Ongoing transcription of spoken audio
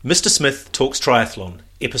Mr. Smith Talks Triathlon,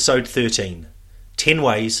 Episode 13, 10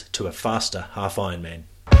 Ways to a Faster Half Ironman.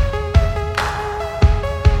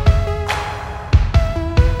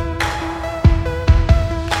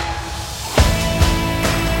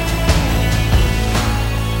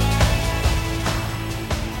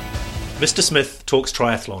 Mr. Smith Talks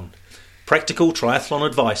Triathlon, practical triathlon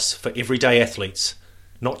advice for everyday athletes,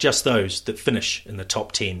 not just those that finish in the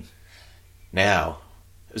top 10. Now,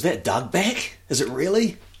 is that Doug back? Is it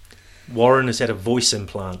really? Warren has had a voice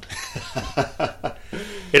implant.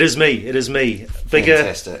 It is me. Bigger,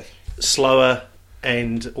 Fantastic. slower,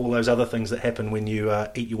 and all those other things that happen when you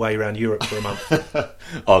eat your way around Europe for a month.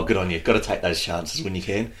 Oh, good on you. Got to take those chances when you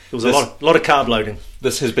can. There was a lot of carb loading.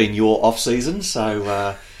 This has been your off-season,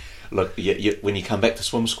 so look, when you come back to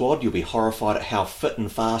Swim Squad, you'll be horrified at how fit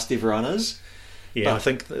and fast everyone is. Yeah, I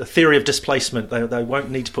think the theory of displacement, they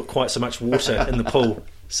won't need to put quite so much water in the pool.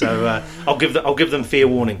 So I'll give them fair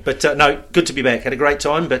warning. But no, good to be back. Had a great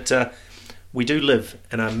time, but we do live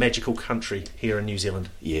in a magical country here in New Zealand.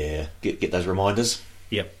 Yeah, get those reminders.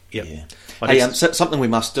 Yep. Yeah. Hey, something we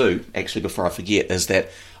must do, actually, before I forget, is that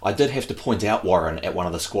I did have to point out Warren at one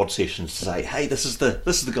of the squad sessions to say, hey, this is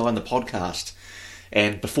the guy in the podcast.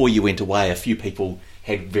 And before you went away, a few people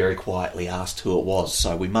had very quietly asked who it was.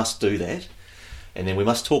 So we must do that. And then we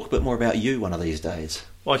must talk a bit more about you one of these days.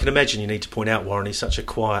 Well, I can imagine you need to point out Warren. He's such a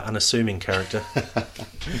quiet, unassuming character.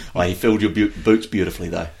 Oh, he filled your boots beautifully,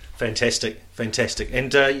 though. Fantastic.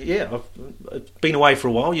 And I've been away for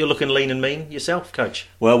a while. You're looking lean and mean yourself, Coach.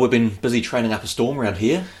 Well, we've been busy training up a storm around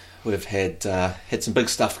here. We've had some big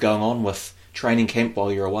stuff going on with training camp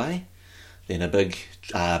while you're away. Then a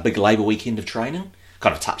big Labour weekend of training.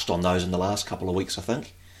 Kind of touched on those in the last couple of weeks, I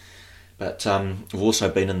think. But we've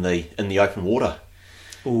also been in the open water.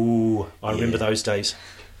 Ooh, I remember those days.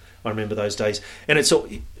 And it's all,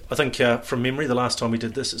 I think from memory, the last time we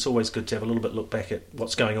did this, it's always good to have a little bit look back at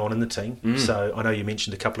what's going on in the team. So I know you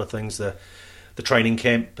mentioned a couple of things, the training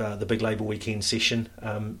camp, the big Labour weekend session.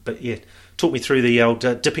 But yeah, talk me through the old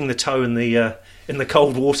dipping the toe in the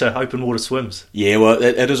cold water, open water swims. Yeah, well,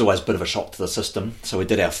 it is always a bit of a shock to the system. So we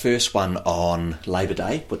did our first one on Labour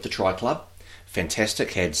Day with the Tri Club.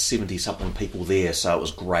 Fantastic, had 70-something people there, so it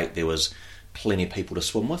was great. There was plenty of people to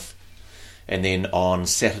swim with. And then on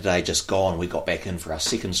Saturday just gone, we got back in for our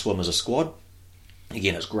second swim as a squad.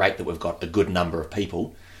 Again, it's great that we've got a good number of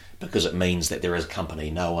people because it means that there is company.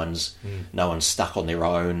 No one's stuck on their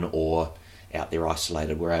own or out there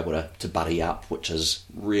isolated. We're able to buddy up, which is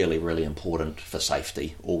really, really important for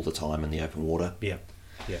safety all the time in the open water. Yeah.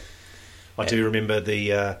 I do remember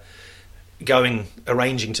the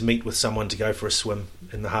arranging to meet with someone to go for a swim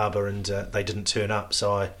in the harbour, and they didn't turn up,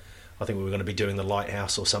 so I think we were going to be doing the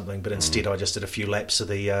lighthouse or something, but instead I just did a few laps of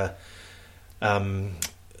the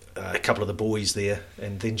a couple of the buoys there,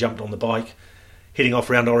 and then jumped on the bike, heading off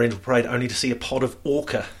around Oriental Parade, only to see a pod of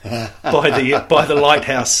orca by the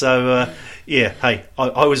lighthouse. So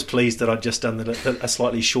I was pleased that I'd just done a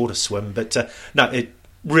slightly shorter swim, but no, it's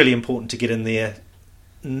really important to get in there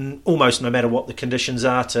almost no matter what the conditions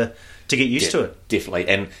are to get used to it. Definitely.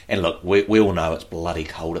 And look, we all know it's bloody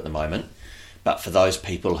cold at the moment, but for those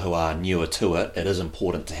people who are newer to it, it is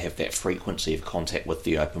important to have that frequency of contact with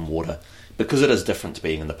the open water because it is different to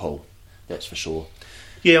being in the pool, that's for sure.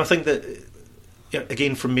 Yeah, I think that,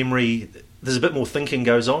 again, from memory, there's a bit more thinking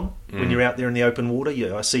goes on when you're out there in the open water.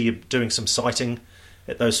 Yeah, I see you doing some sighting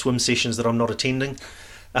at those swim sessions that I'm not attending.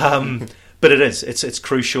 But it's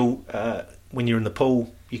crucial. When you're in the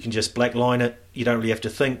pool, you can just black line it. You don't really have to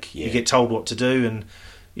think. Yeah. You get told what to do, and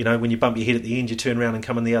when you bump your head at the end, you turn around and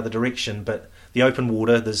come in the other direction. But the open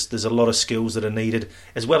water, there's a lot of skills that are needed,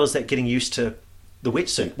 as well as that getting used to the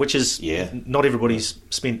wetsuit, which is not everybody's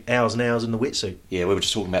spent hours and hours in the wetsuit. Yeah, we were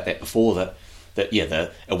just talking about that before. That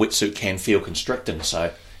a wetsuit can feel constricting.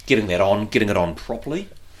 So getting it on properly,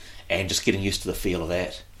 and just getting used to the feel of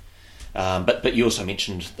that. But you also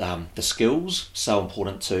mentioned the skills. So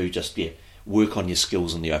important to just work on your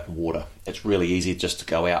skills in the open water. It's really easy just to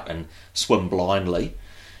go out and swim blindly,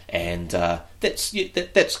 and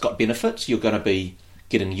that's got benefits. You're going to be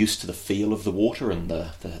getting used to the feel of the water and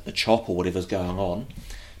the chop or whatever's going on,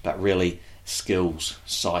 but really skills,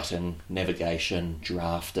 sighting, navigation,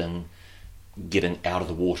 drafting, getting out of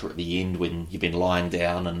the water at the end when you've been lying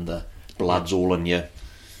down and the blood's all in your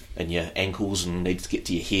ankles and needs to get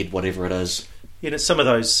to your head, whatever it is. Yeah, it's some of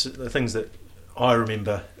those things that I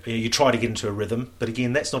remember. You try to get into a rhythm, but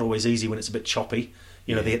again, that's not always easy when it's a bit choppy.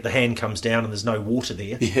 The hand comes down and there's no water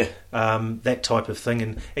there. Yeah. That type of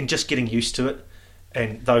thing, and just getting used to it.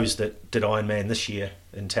 And those that did Ironman this year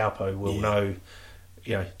in Taupo will know,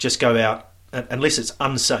 just go out, unless it's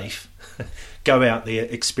unsafe, go out there,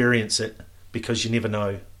 experience it, because you never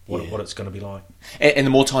know what Yeah. it's going to be like. And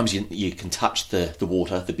the more times you can touch the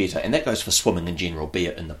water, the better. And that goes for swimming in general, be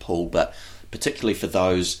it in the pool, but particularly for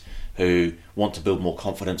those who want to build more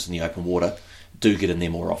confidence in the open water, do get in there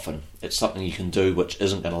more often. It's something you can do which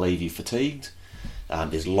isn't going to leave you fatigued.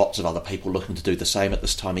 There's lots of other people looking to do the same at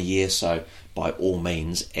this time of year, so by all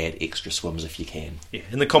means add extra swims if you can. Yeah,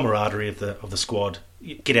 and the camaraderie of the squad.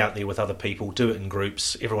 You get out there with other people, do it in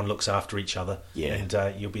groups. Everyone looks after each other, Yeah.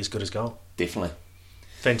 and you'll be as good as gold. Definitely.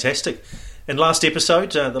 Fantastic. And last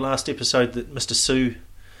episode, the last episode that Mr. Sue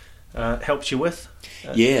helped you with.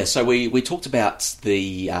 Yeah, so we talked about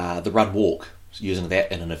the run walk, using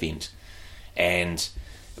that in an event, and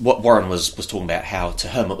what Warren was talking about, how to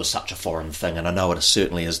him it was such a foreign thing, and I know it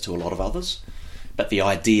certainly is to a lot of others, but the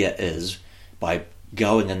idea is by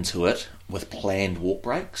going into it with planned walk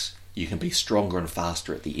breaks, you can be stronger and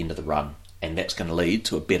faster at the end of the run, and that's going to lead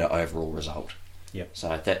to a better overall result. Yep.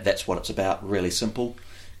 So that's what it's about, really simple.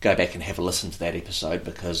 Go back and have a listen to that episode,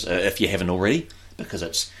 because if you haven't already, because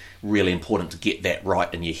it's really important to get that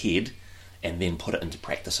right in your head and then put it into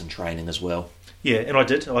practice and training as well. Yeah, and I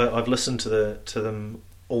did. I've listened to them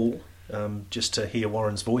all just to hear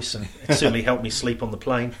Warren's voice, and it certainly helped me sleep on the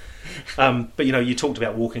plane. But you talked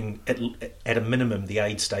about walking at a minimum the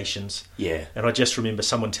aid stations. Yeah. And I just remember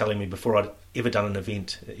someone telling me before I'd ever done an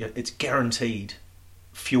event, it's guaranteed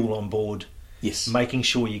fuel on board. Yes. Making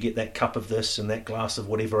sure you get that cup of this and that glass of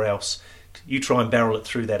whatever else. You try and barrel it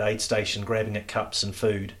through that aid station, grabbing at cups and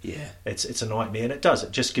food. Yeah. It's a nightmare, and it does.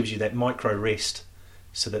 It just gives you that micro rest,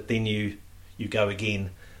 so that then you go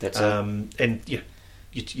again. That's it. And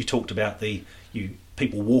you talked about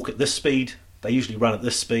people walk at this speed. They usually run at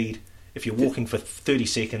this speed. If you're walking for 30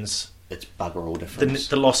 seconds, It's bugger all difference.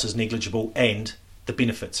 the loss is negligible, and the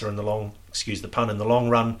benefits are in the long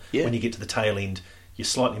run. Yeah. When you get to the tail end, you're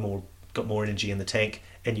got more energy in the tank,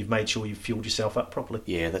 and you've made sure you've fueled yourself up properly.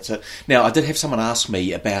 Yeah, that's it. Now, I did have someone ask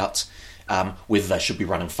me about whether they should be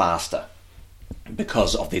running faster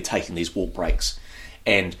because of their taking these walk breaks.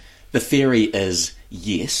 And the theory is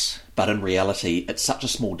yes, but in reality, it's such a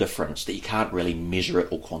small difference that you can't really measure it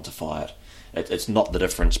or quantify it. It's not the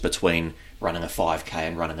difference between running a 5k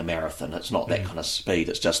and running a marathon. It's not that kind of speed.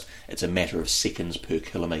 It's a matter of seconds per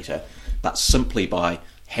kilometre. But simply by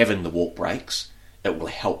having the walk breaks, it will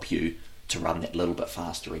help you to run that little bit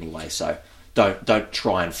faster anyway. So don't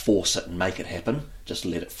try and force it and make it happen. Just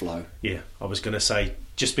let it flow. Yeah, I was going to say,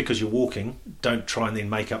 just because you're walking, don't try and then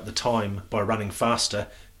make up the time by running faster,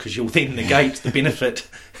 because you'll then negate the benefit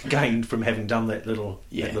gained from having done that little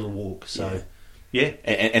walk. So, yeah.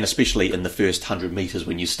 And especially in the first 100 metres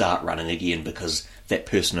when you start running again, because that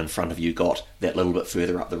person in front of you got that little bit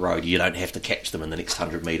further up the road. You don't have to catch them in the next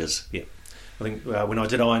 100 metres. Yeah. I think when I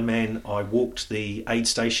did Ironman, I walked the aid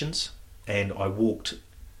stations, and I walked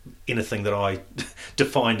anything that I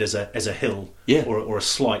defined as a hill, Yeah. or a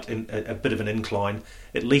slight, a bit of an incline,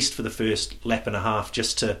 at least for the first lap and a half,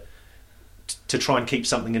 just to try and keep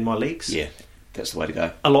something in my legs. Yeah, that's the way to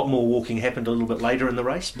go. A lot more walking happened a little bit later in the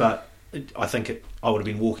race, but I think I would have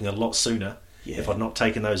been walking a lot sooner if I'd not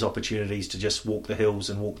taken those opportunities to just walk the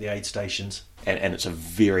hills and walk the aid stations. And it's a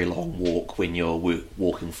very long walk when you're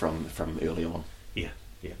walking from early on. Yeah.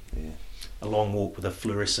 A long walk with a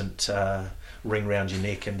fluorescent ring round your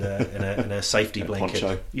neck and a safety blanket.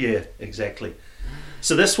 Poncho. Yeah, exactly.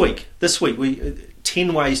 So this week we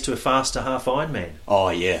 10 ways to a faster half Ironman. Oh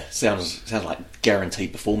yeah, sounds like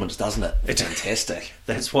guaranteed performance, doesn't it? It's fantastic.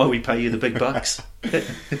 That's why we pay you the big bucks.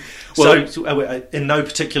 Well, so are we, in no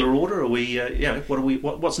particular order, are we?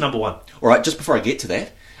 What's number one? All right, just before I get to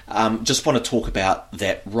that, just want to talk about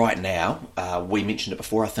that right now. We mentioned it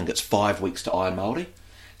before. I think it's 5 weeks to Iron Māori.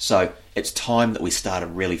 So it's time that we started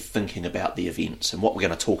really thinking about the events. And what we're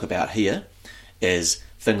going to talk about here is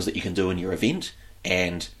things that you can do in your event,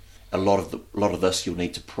 and a lot of this you'll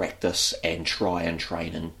need to practice and try and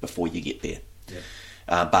train in before you get there.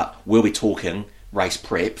 Yeah. But we'll be talking race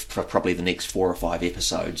prep for probably the next 4 or 5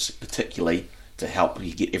 episodes, particularly to help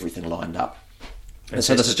you get everything lined up. And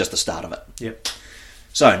so this is just the start of it. Yep.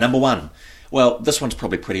 So, number one. Well, this one's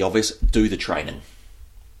probably pretty obvious. Do the training.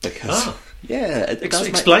 Because, it does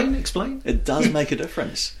Explain. It does make a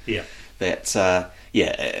difference. Yeah. That,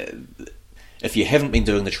 if you haven't been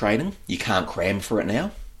doing the training, you can't cram for it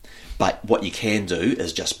now. But what you can do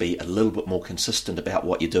is just be a little bit more consistent about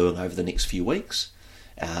what you're doing over the next few weeks,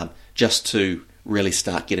 just to really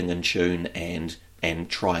start getting in tune and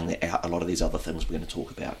trying out a lot of these other things we're going to talk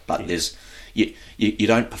about. But you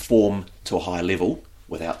don't perform to a high level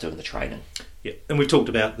without doing the training. Yeah, and we've talked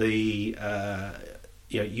about the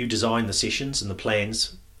you design the sessions and the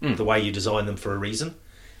plans the way you design them for a reason.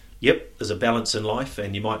 yep, there's a balance in life,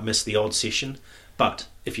 and you might miss the odd session, but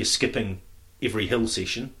if you're skipping every hill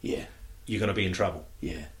session, Yeah. you're going to be in trouble.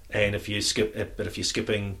 Yeah. And if you're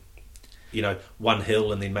skipping, one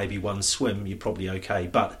hill and then maybe one swim, you're probably okay.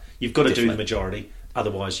 But you've got to do Definitely. the majority,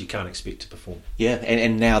 otherwise you can't expect to perform. Yeah,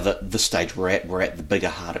 and now that the stage we're at the bigger,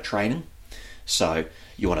 harder training. So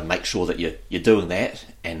you want to make sure that you're doing that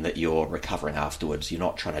and that you're recovering afterwards. You're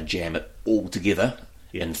not trying to jam it all together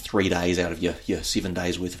Yeah. in 3 days out of your 7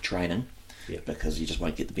 days worth of training, Yeah. because you just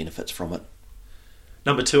won't get the benefits from it.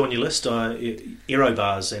 Number 2 on your list are aero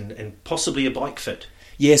bars and possibly a bike fit.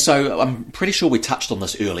 Yeah, so I'm pretty sure we touched on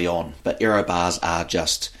this early on, but aero bars are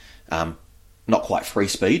just not quite free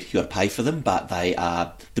speed. You've got to pay for them, but they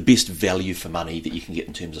are the best value for money that you can get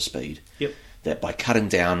in terms of speed. Yep. That by cutting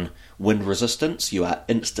down wind resistance, you are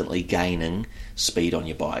instantly gaining speed on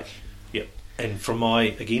your bike. Yep. And from my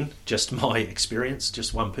experience,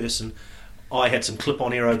 just one person, I had some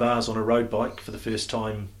clip-on aero bars on a road bike for the first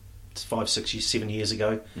time 5, 6, 7 years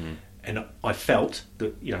ago, and I felt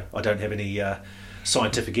that, I don't have any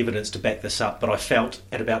scientific evidence to back this up, but I felt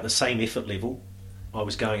at about the same effort level, I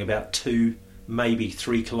was going about 2, maybe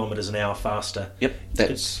 3 kilometres an hour faster. Yep,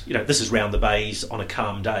 that's This is round the bays on a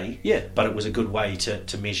calm day. Yeah. But it was a good way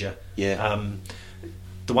to measure. Yeah.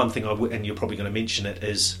 The one thing and you're probably going to mention it,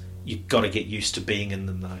 is you've got to get used to being in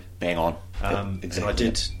them though. bang on. And I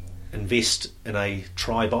did invest in a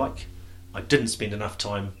tri bike. I didn't spend enough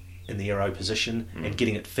time in the aero position and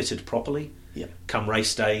getting it fitted properly. Yeah. Come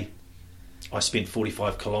race day, I spent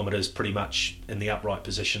 45 kilometres pretty much in the upright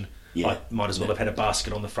position. Yeah. I might as well have had a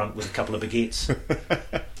basket on the front with a couple of baguettes.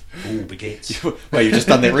 Ooh, baguettes. Well, you've just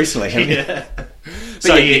done that recently, haven't you? Yeah.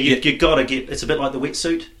 So you've got to get. It's a bit like the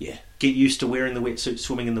wetsuit. Yeah. Get used to wearing the wetsuit,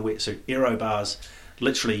 swimming in the wetsuit. Aero bars.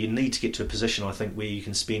 Literally, you need to get to a position, I think, where you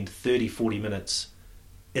can spend 30, 40 minutes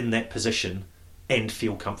in that position and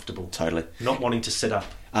feel comfortable. Totally. Not wanting to sit up.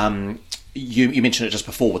 You mentioned it just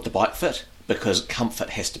before with the bike fit, because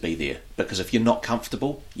comfort has to be there. Because if you're not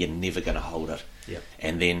comfortable, you're never going to hold it. Yeah.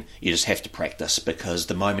 And then you just have to practice, because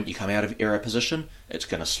the moment you come out of aero position, it's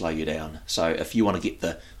going to slow you down. So if you want to get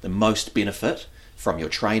the most benefit from your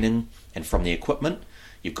training and from the equipment,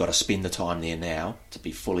 you've got to spend the time there now to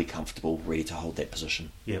be fully comfortable, ready to hold that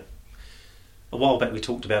position. Yeah. A while back we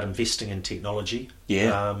talked about investing in technology.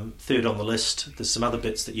 Yeah. Third on the list, there's some other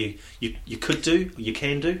bits that you could do, or you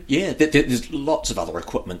can do. Yeah, there's lots of other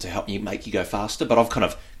equipment to help you make you go faster, but I've kind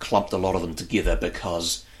of clumped a lot of them together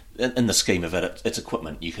because in the scheme of it, it's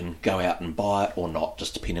equipment. You can go out and buy it or not,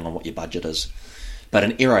 just depending on what your budget is. But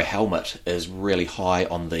an aero helmet is really high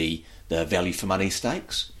on the value for money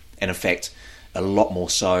stakes, and in fact, a lot more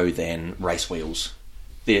so than race wheels.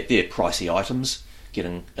 They're pricey items,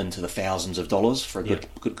 getting into the thousands of dollars for a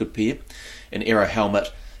good pair. An aero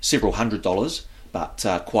helmet, several $100s, but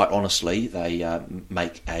quite honestly, they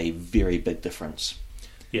make a very big difference.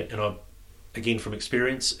 Yeah, and again from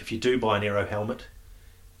experience, if you do buy an aero helmet,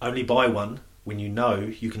 only buy one when you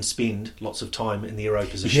know you can spend lots of time in the aero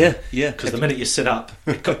position. Yeah. Because the minute you sit up,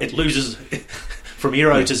 it loses from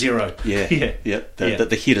aero to zero. Yeah.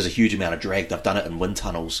 The head is a huge amount of drag. They've done it in wind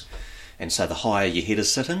tunnels, and so the higher your head is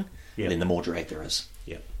sitting, then the more drag there is.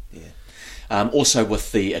 Yeah. Also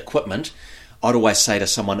with the equipment, I'd always say to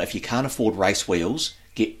someone, if you can't afford race wheels,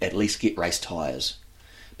 at least get race tyres,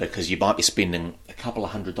 because you might be spending a couple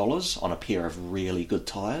of $100s on a pair of really good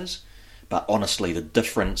tyres, but honestly the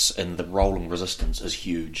difference in the rolling resistance is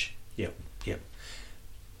huge. Yep.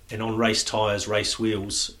 And on race tyres, race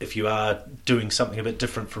wheels, if you are doing something a bit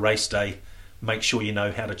different for race day, make sure you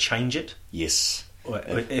know how to change it. Yes. Or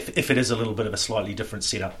if it is a little bit of a slightly different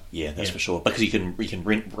setup. Yeah, that's for sure. Because you can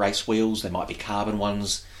rent race wheels. They might be carbon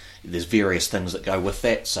ones. There's various things that go with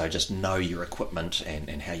that. So just know your equipment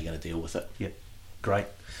and how you're going to deal with it. Yep, great.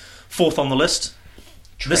 Fourth on the list.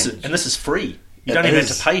 This is free. You don't even have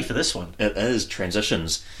to pay for this one. It is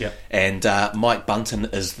transitions. Yep. And Mike Bunton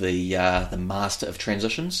is the master of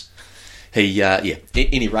transitions. He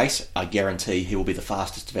any race, I guarantee he will be the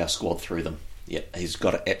fastest of our squad through them. Yeah, he's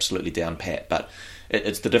got it absolutely down pat. But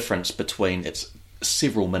it's the difference between it's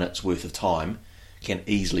several minutes worth of time can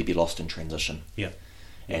easily be lost in transition. Yeah.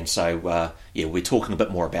 And so we're talking a bit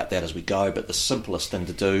more about that as we go. But the simplest thing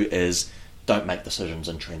to do is don't make decisions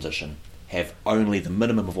in transition. Have only the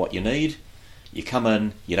minimum of what you need. You come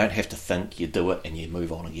in, you don't have to think, you do it, and you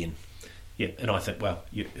move on again. Yeah, and I think,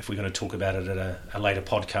 if we're going to talk about it at a later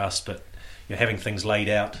podcast, but having things laid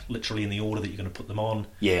out literally in the order that you're going to put them on.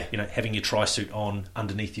 Yeah. Having your tri-suit on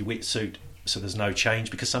underneath your wetsuit, so there's no change,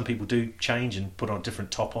 because some people do change and put on a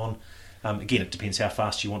different top on. Again, it depends how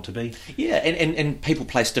fast you want to be. Yeah, and people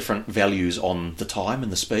place different values on the time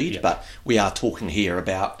and the speed, Yeah. but we are talking here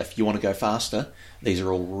about if you want to go faster, these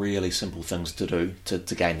are all really simple things to do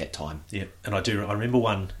to gain that time. Yeah, and I remember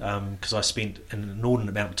one because I spent an inordinate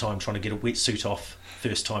amount of time trying to get a wetsuit off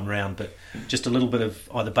first time round, but just a little bit of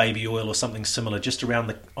either baby oil or something similar just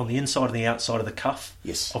around on the inside and the outside of the cuff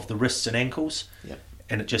Yes. of the wrists and ankles, Yep.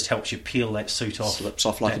 and it just helps you peel that suit off. Slips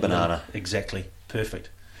off like a that banana. limb. Exactly, perfect.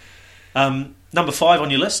 Number 5 on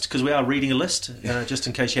your list, because we are reading a list, just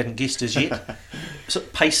in case you hadn't guessed as yet. So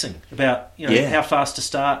pacing, about Yeah. how fast to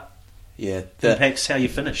start Yeah, impacts how you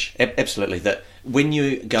finish. absolutely. That when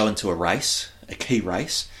you go into a race, a key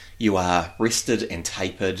race, you are rested and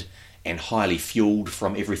tapered and highly fueled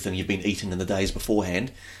from everything you've been eating in the days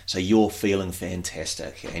beforehand. So you're feeling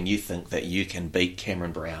fantastic, and you think that you can beat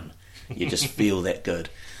Cameron Brown. You just feel that good.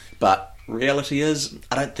 But reality is,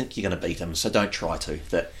 I don't think you're going to beat him. So don't try to.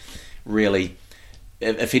 That really,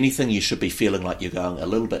 if anything, you should be feeling like you're going a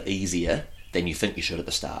little bit easier than you think you should at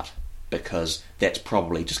the start, because that's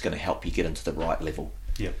probably just going to help you get into the right level.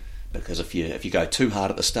 Yeah. Because if you go too hard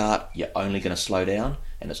at the start, you're only going to slow down,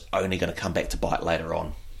 and it's only going to come back to bite later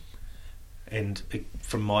on. And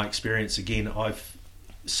from my experience, again,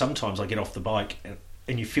 sometimes I get off the bike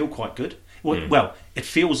and you feel quite good. Well, it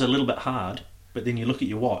feels a little bit hard, but then you look at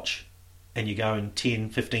your watch and you're going 10,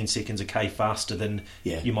 15 seconds a K faster than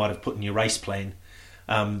you might have put in your race plan.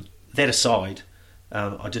 That aside,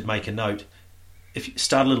 I did make a note. If you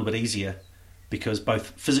start a little bit easier, because both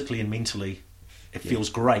physically and mentally, it feels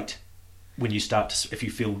great when you if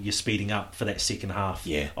you feel you're speeding up for that second half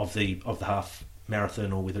of the half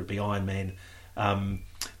marathon, or whether it be Ironman.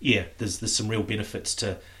 There's some real benefits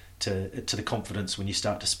to the confidence when you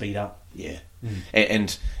start to speed up. Yeah,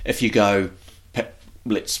 and if you go,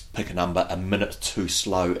 let's pick a number, a minute too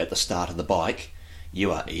slow at the start of the bike,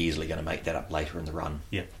 you are easily going to make that up later in the run.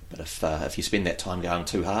 Yeah. But if you spend that time going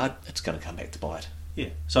too hard, it's going to come back to bite. Yeah.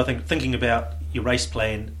 So I think thinking about your race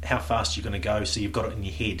plan, how fast you're going to go, so you've got it in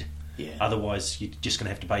your head. Yeah. Otherwise, you're just going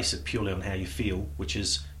to have to base it purely on how you feel, which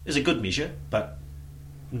is a good measure, but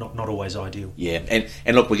not always ideal. Yeah,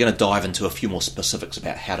 and look, we're going to dive into a few more specifics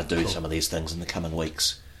about how to do some of these things in the coming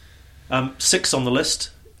weeks. 6 on the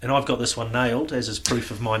list, and I've got this one nailed, as is proof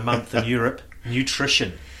of my month in Europe,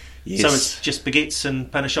 nutrition. Yes. So it's just baguettes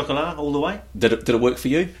and pain au chocolat all the way? Did it work for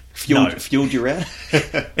you? No. Fueled you around?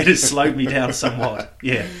 It has slowed me down somewhat,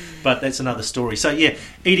 yeah. But that's another story. So, yeah,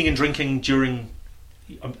 eating and drinking during...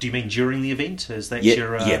 Do you mean during the event? Is that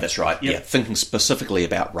your? Yeah, that's right. Yep. Yeah, thinking specifically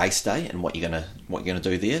about race day and what you're gonna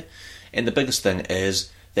do there. And the biggest thing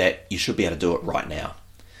is that you should be able to do it right now.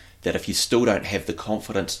 That if you still don't have the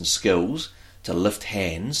confidence and skills to lift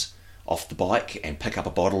hands off the bike and pick up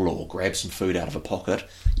a bottle or grab some food out of a pocket,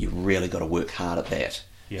 you've really got to work hard at that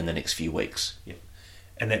in the next few weeks. Yeah.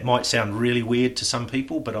 And that might sound really weird to some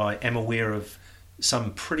people, but I am aware of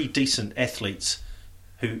some pretty decent athletes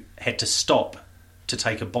who had to stop to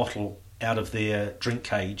take a bottle out of their drink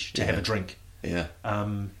cage to have a drink. Yeah.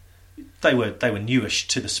 They were newish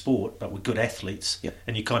to the sport, but were good athletes, Yep.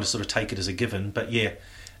 and you kind of sort of take it as a given. But yeah,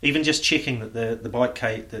 even just checking that the bike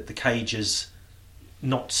cage, that the cage is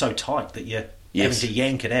not so tight that you're having to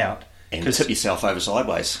yank it out And tip yourself over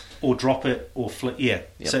sideways. or drop it or flip. Yeah.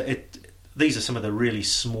 Yep. So these are some of the really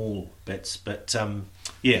small bits, but and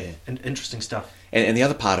interesting stuff. And the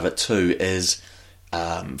other part of it too is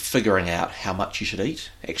figuring out how much you should eat,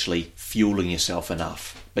 actually fueling yourself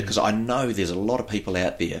enough. Because I know there's a lot of people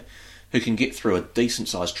out there who can get through a decent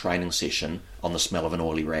sized training session on the smell of an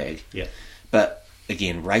oily rag. Yeah. But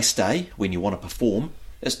again, race day, when you want to perform,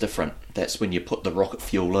 is different. That's when you put the rocket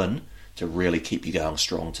fuel in to really keep you going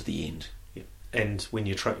strong to the end. Yeah. And when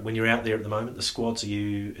you're out there at the moment, the squads,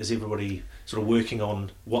 is everybody sort of working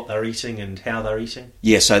on what they're eating and how they're eating?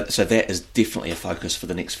 Yeah, so that is definitely a focus for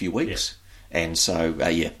the next few weeks. Yeah. And so,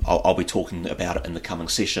 I'll be talking about it in the coming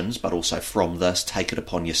sessions, but also from this, take it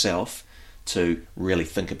upon yourself to really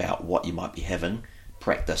think about what you might be having,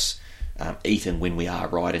 practice eating when we are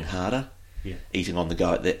riding harder, eating on the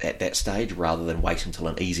go at that stage, rather than wait until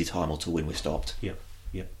an easy time or two when we're stopped. Yeah.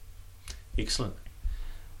 Excellent.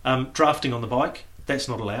 Drafting on the bike, that's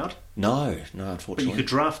not allowed. No, unfortunately. But you could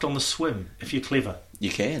draft on the swim if you're clever. You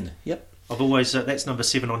can, yep. I've always, that's number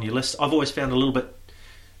 7 on your list. I've always found a little bit,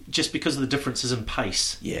 just because of the differences in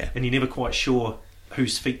pace. Yeah. And you're never quite sure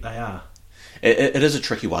whose feet they are. It is a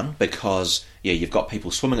tricky one because, you've got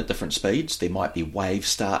people swimming at different speeds. There might be wave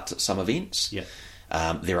starts at some events. Yeah.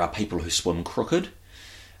 There are people who swim crooked.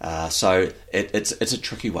 So it's a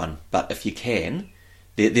tricky one. But if you can,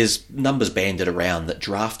 there's numbers banded around that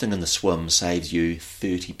drafting in the swim saves you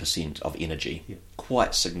 30% of energy. Yeah.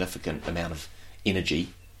 Quite significant amount of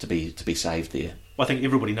energy to be saved there. I think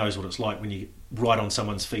everybody knows what it's like when you ride on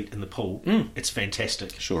someone's feet in the pool. It's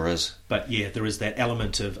fantastic. Sure is. But yeah, there is that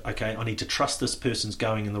element of, okay, I need to trust this person's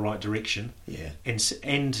going in the right direction. Yeah.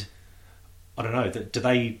 And I don't know, do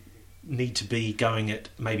they need to be going at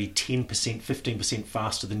maybe 10%, 15%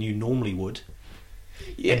 faster than you normally would?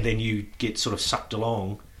 Yeah. And then you get sort of sucked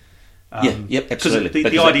along. Yep, absolutely.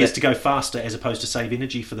 Because the idea is to go faster as opposed to save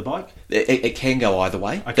energy for the bike. It can go either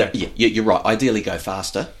way. Okay. You're right. Ideally, go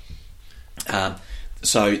faster.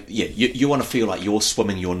 So you want to feel like you're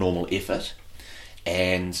swimming your normal effort,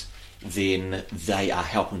 and then they are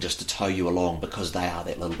helping just to tow you along because they are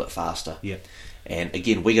that little bit faster. Yeah. And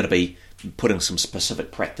again, we're going to be putting some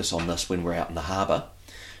specific practice on this when we're out in the harbour.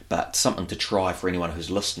 But something to try for anyone who's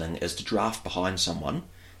listening is to draft behind someone,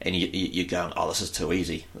 and you're going, oh, this is too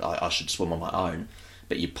easy. I should swim on my own.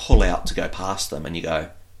 But you pull out to go past them, and you go,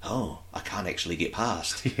 oh, I can't actually get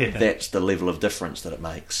past. Yeah. That's the level of difference that it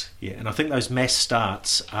makes. Yeah, and I think those mass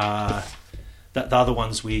starts are the other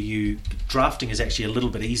ones where drafting is actually a little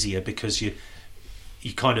bit easier because you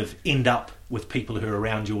kind of end up with people who are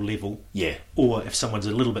around your level. Yeah. Or if someone's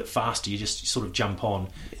a little bit faster, you just sort of jump on.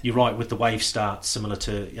 You're right, with the wave starts, similar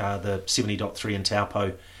to the 70.3 in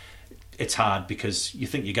Taupo, it's hard because you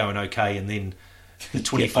think you're going okay, and then the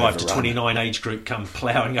 25 to 29 age group come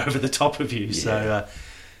ploughing over the top of you. Yeah. So,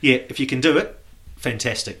 if you can do it,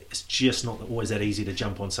 fantastic. It's just not always that easy to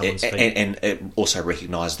jump on someone's feet. And also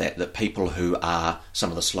recognise that people who are some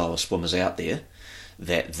of the slower swimmers out there,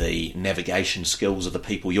 that the navigation skills of the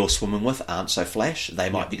people you're swimming with aren't so flash. They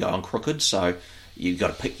might be going crooked, so you've got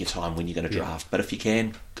to pick your time when you're going to draft. But if you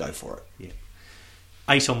can, go for it. Yeah.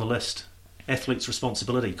 8 on the list. Athlete's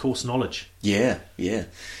responsibility, course knowledge. Yeah.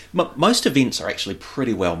 Most events are actually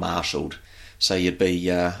pretty well marshalled. So you'd be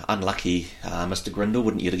unlucky, Mr. Grindle,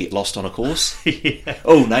 wouldn't you, to get lost on a course? Yeah.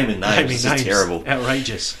 Oh, naming names. This is terrible.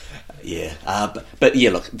 Outrageous. Yeah. But yeah,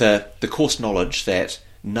 look, the course knowledge, that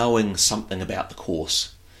knowing something about the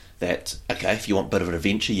course, that, okay, if you want a bit of an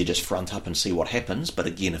adventure, you just front up and see what happens. But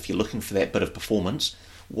again, if you're looking for that bit of performance,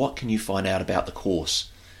 what can you find out about the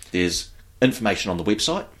course? There's information on the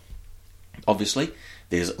website, obviously.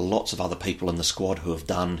 There's lots of other people in the squad who have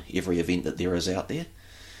done every event that there is out there.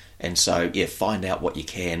 And so, find out what you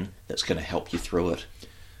can that's going to help you through it.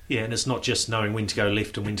 Yeah, and it's not just knowing when to go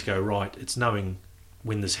left and when to go right. It's knowing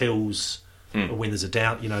when there's hills or when there's a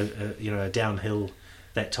downhill,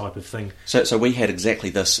 that type of thing. So we had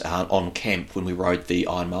exactly this on camp when we rode the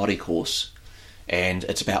Iron Māori course, and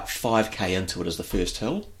it's about 5k into it as the first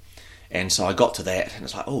hill. And so I got to that, and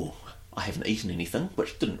it's like, oh, I haven't eaten anything,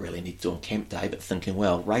 which didn't really need to do on camp day, but thinking,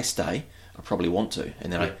 well, race day, I probably want to.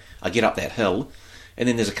 And then I get up that hill, and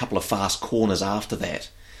then there's a couple of fast corners after that,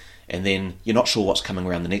 and then you're not sure what's coming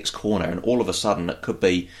around the next corner, and all of a sudden it could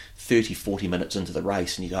be 30, 40 minutes into the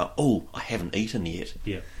race, and you go, oh, I haven't eaten yet.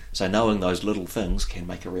 Yeah. So knowing those little things can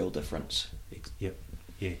make a real difference. Yep.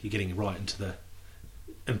 Yeah, you're getting right into the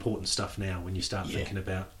important stuff now when you start thinking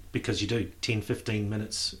about, because you do 10, 15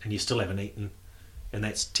 minutes and you still haven't eaten, and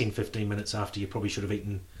that's 10, 15 minutes after you probably should have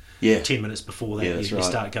eaten 10 minutes before that. You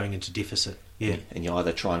start going into deficit. Yeah. And you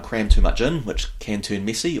either try and cram too much in, which can turn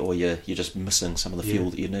messy, or you're just missing some of the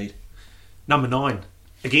fuel that you need. Number 9,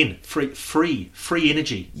 again, free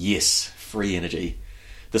energy. Yes, free energy.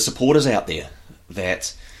 The supporters out there,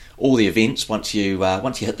 that all the events, once you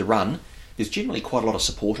hit the run, there's generally quite a lot of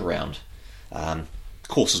support around.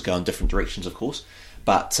 Courses go in different directions, of course,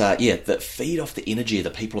 but that feed off the energy of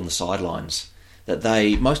the people on the sidelines.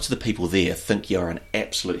 That most of the people there think you're an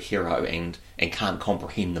absolute hero and can't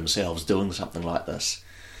comprehend themselves doing something like this.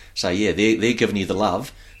 So they're giving you the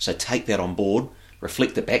love. So take that on board,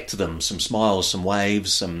 reflect it back to them, some smiles, some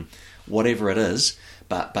waves, some whatever it is.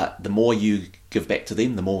 But the more you give back to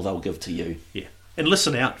them, the more they'll give to you. Yeah, and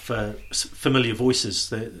listen out for familiar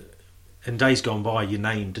voices. In days gone by, your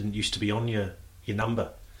name didn't used to be on your number,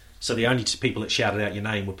 so the only people that shouted out your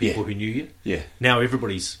name were people who knew you. Yeah. Now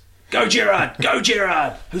everybody's, go Gerard, go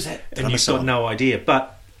Gerard. Who's that? And you've got no idea.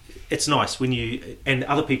 But it's nice when you and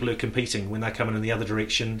other people who are competing, when they're coming in the other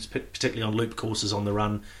direction, particularly on loop courses on the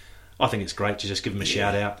run. I think it's great to just give them a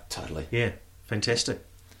shout out. Totally. Yeah, fantastic.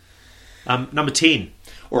 Number 10.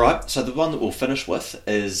 All right. So the one that we'll finish with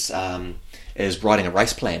is writing a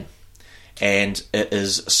race plan, and it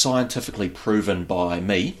is scientifically proven by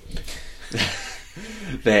me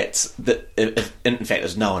that in fact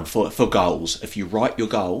is known for goals. If you write your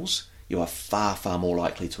goals, you are far, far more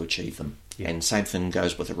likely to achieve them. Yeah. And same thing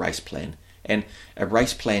goes with a race plan. And a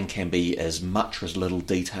race plan can be as much or as little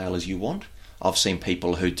detail as you want. I've seen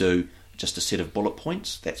people who do just a set of bullet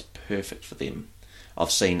points. That's perfect for them.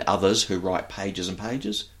 I've seen others who write pages and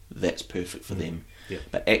pages. That's perfect for them. Yep.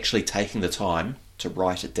 But actually taking the time to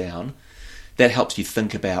write it down, that helps you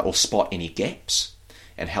think about or spot any gaps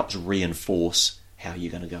and helps reinforce how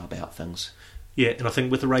you're going to go about things. Yeah, and I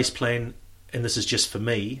think with the race plan, and this is just for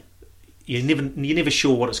me, you're never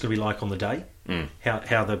sure what it's going to be like on the day,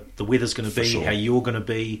 how the weather's going to be, sure. how you're going to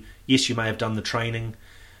be. Yes, you may have done the training,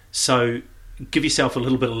 so give yourself a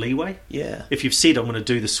little bit of leeway. Yeah. If you've said I'm going to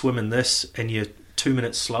do the swim in this, and you're 2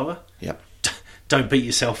 minutes slower, Yep. don't beat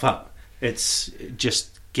yourself up. It's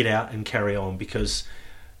just get out and carry on, because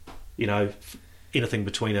anything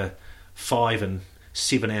between a 5 and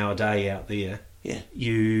 7 hour day out there, Yeah.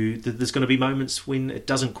 there's going to be moments when it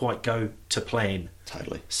doesn't quite go to plan.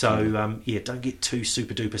 Totally. So don't get too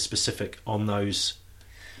super duper specific on those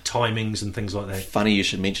timings and things like that. Funny you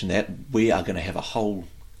should mention that. We are going to have a whole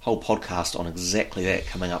podcast on exactly that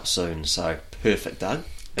coming up soon. So perfect, Doug.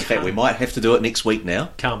 In fact, we might have to do it next week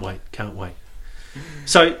now. Can't wait.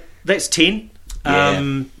 So that's 10.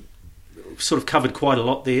 Yeah. Sort of covered quite a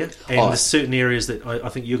lot there, and there's certain areas that I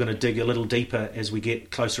think you're going to dig a little deeper as we get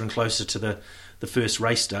closer and closer to the first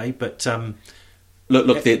race day. But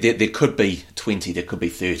look, there could be 20, there could be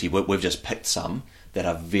 30. We've just picked some that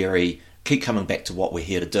are keep coming back to what we're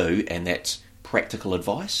here to do, and that's practical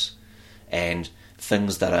advice and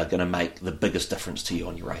things that are going to make the biggest difference to you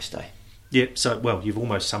on your race day. Yeah, so, well, you've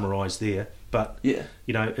almost summarised there, but, yeah,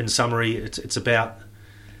 in summary, it's about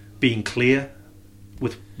being clear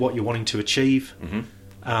with what you're wanting to achieve,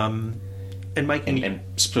 and making... And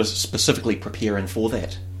specifically preparing for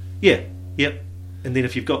that. Yeah, yep. And then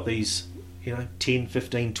if you've got these, 10,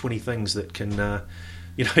 15, 20 things that can,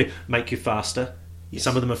 make you faster, yes.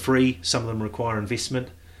 Some of them are free, some of them require investment.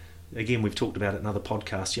 Again, we've talked about it in other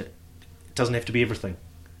podcasts. It doesn't have to be everything.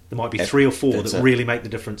 There might be 3 or 4 that really make the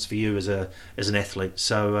difference for you as an athlete.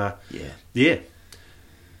 So, yeah.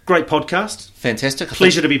 Great podcast. Fantastic.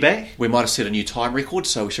 Pleasure to be back. We might have set a new time record,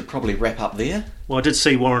 so we should probably wrap up there. Well, I did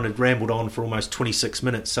see Warren had rambled on for almost 26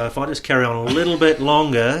 minutes, so if I just carry on a little bit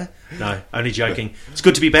longer... No, only joking. It's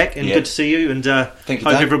good to be back and good to see you, and Thank you,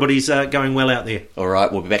 hope Doug. everybody's going well out there. All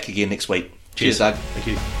right, we'll be back again next week. Cheers, Doug. Thank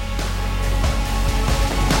you.